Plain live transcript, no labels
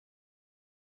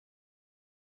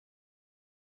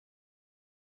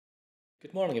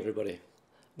Good morning, everybody.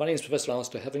 My name is Professor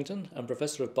Alistair Hetherington. I'm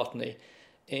Professor of Botany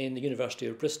in the University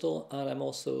of Bristol, and I'm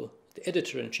also the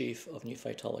Editor-in-Chief of New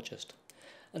Phytologist.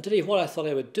 And today what I thought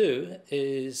I would do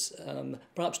is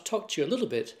perhaps talk to you a little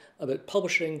bit about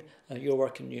publishing your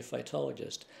work in New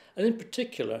Phytologist. And in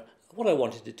particular, what I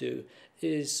wanted to do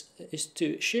is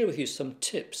to share with you some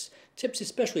tips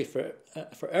especially for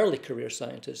early career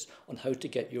scientists on how to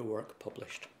get your work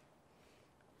published.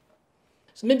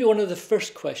 So maybe one of the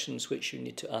first questions which you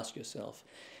need to ask yourself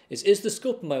is the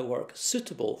scope of my work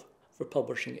suitable for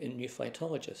publishing in New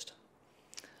Phytologist?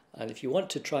 And if you want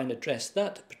to try and address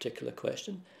that particular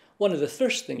question, one of the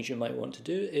first things you might want to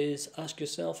do is ask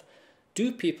yourself,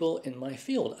 do people in my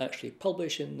field actually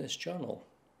publish in this journal?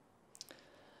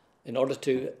 In order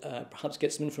to perhaps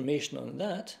get some information on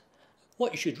that,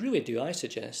 what you should really do, I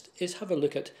suggest, is have a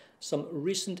look at some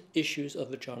recent issues of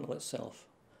the journal itself.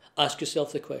 Ask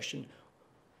yourself the question,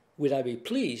 would I be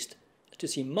pleased to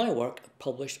see my work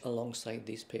published alongside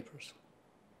these papers?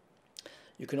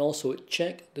 You can also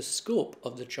check the scope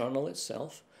of the journal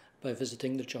itself by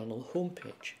visiting the journal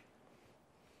homepage.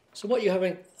 So what you're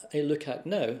having a look at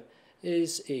now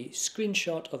is a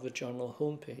screenshot of the journal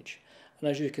homepage. And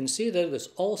as you can see there's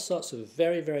all sorts of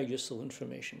very, very useful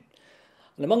information.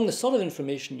 And among the sort of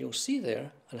information you'll see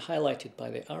there, and highlighted by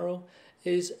the arrow,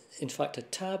 is in fact a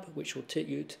tab which will take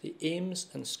you to the aims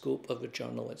and scope of the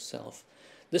journal itself.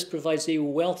 This provides a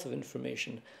wealth of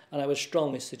information, and I would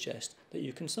strongly suggest that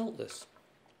you consult this.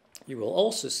 You will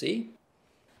also see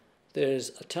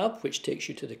there's a tab which takes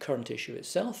you to the current issue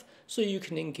itself, so you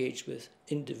can engage with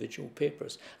individual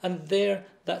papers. And there,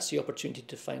 that's the opportunity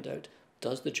to find out,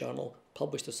 does the journal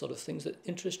publish the sort of things that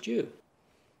interest you?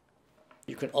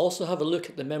 You can also have a look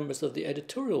at the members of the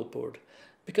editorial board,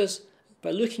 because by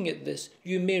looking at this,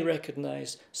 you may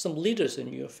recognise some leaders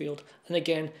in your field, and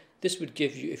again, this would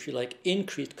give you, if you like,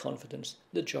 increased confidence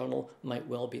the journal might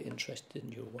well be interested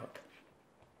in your work.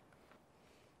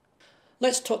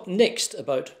 Let's talk next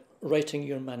about writing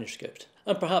your manuscript.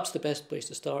 And perhaps the best place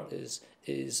to start is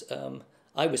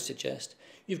I would suggest,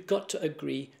 you've got to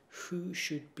agree who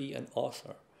should be an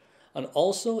author. And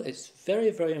also, it's very,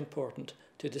 very important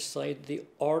to decide the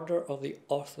order of the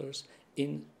authors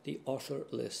in the author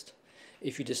list.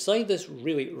 If you decide this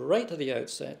really right at the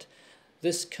outset,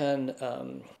 this can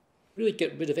really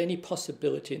get rid of any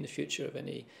possibility in the future of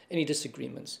any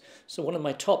disagreements. So one of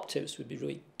my top tips would be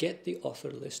really get the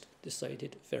author list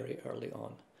decided very early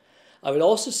on. I would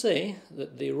also say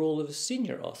that the role of a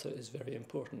senior author is very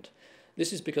important.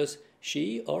 This is because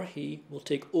she or he will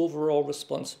take overall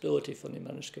responsibility for the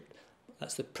manuscript.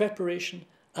 That's the preparation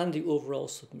and the overall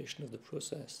submission of the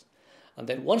process. And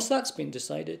then once that's been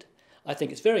decided, I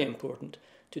think it's very important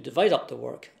to divide up the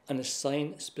work and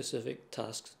assign specific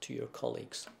tasks to your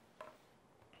colleagues.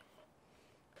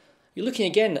 You're looking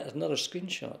again at another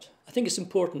screenshot. I think it's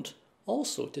important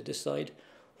also to decide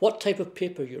what type of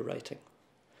paper you're writing.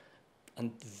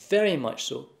 And very much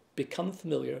so, become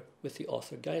familiar with the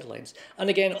author guidelines. And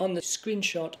again, on the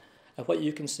screenshot, what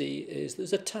you can see is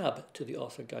there's a tab to the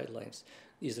author guidelines.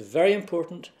 These are very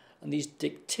important, and these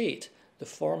dictate the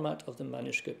format of the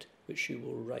manuscript which you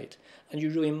will write. And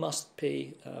you really must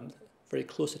pay very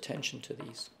close attention to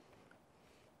these.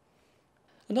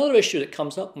 Another issue that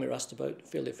comes up and we're asked about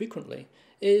fairly frequently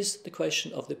is the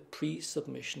question of the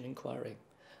pre-submission inquiry.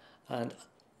 And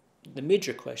the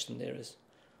major question there is,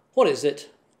 what is it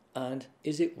and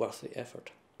is it worth the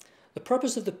effort? The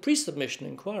purpose of the pre-submission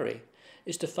inquiry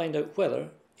is to find out whether,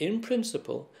 in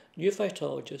principle, New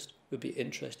Phytologist would be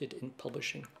interested in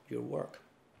publishing your work.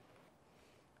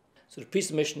 So the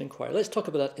pre-submission inquiry, let's talk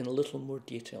about that in a little more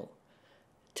detail.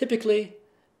 Typically,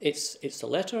 it's a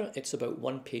letter, it's about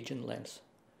 1 page in length.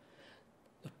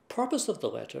 The purpose of the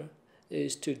letter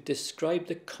is to describe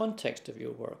the context of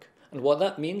your work. And what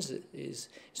that means is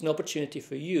it's an opportunity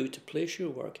for you to place your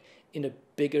work in a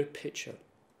bigger picture.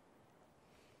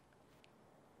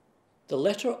 The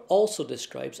letter also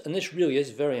describes, and this really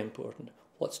is very important,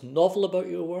 what's novel about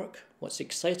your work, what's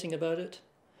exciting about it,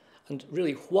 and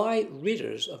really why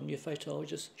readers of New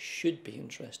Phytologist should be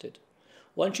interested.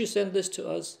 Once you send this to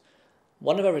us,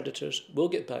 one of our editors will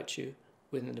get back to you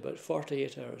within about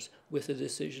 48 hours with a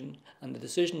decision, and the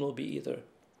decision will be either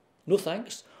no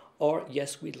thanks or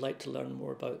yes, we'd like to learn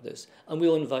more about this, and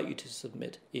we'll invite you to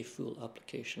submit a full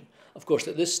application. Of course,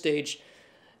 at this stage,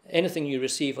 anything you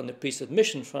receive on the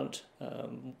pre-submission front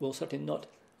will certainly not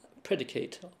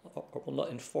predicate or will not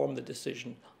inform the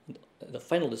decision, the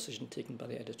final decision taken by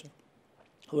the editor.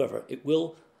 However, it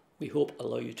will, we hope,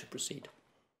 allow you to proceed.